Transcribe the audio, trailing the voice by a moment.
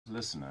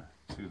listener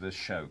to this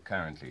show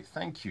currently,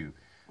 thank you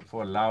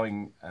for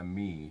allowing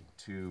me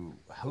to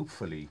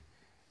hopefully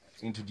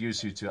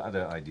introduce you to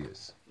other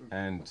ideas.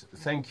 And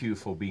thank you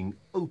for being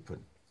open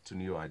to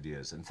new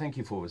ideas. And thank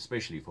you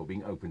especially for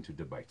being open to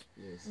debate.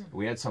 Yes.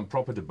 We had some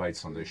proper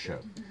debates on this show.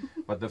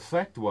 But the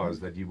fact was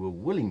that you were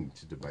willing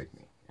to debate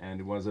me. And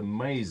it was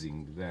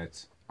amazing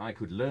that I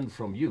could learn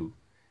from you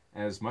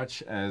as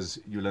much as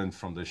you learned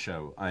from the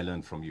show. I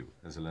learned from you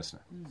as a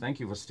listener. Thank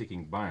you for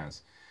sticking by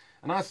us.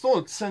 And I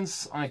thought,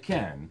 since I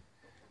can,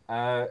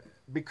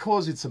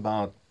 because it's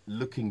about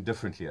looking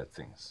differently at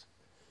things,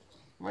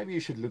 maybe you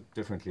should look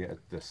differently at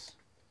this.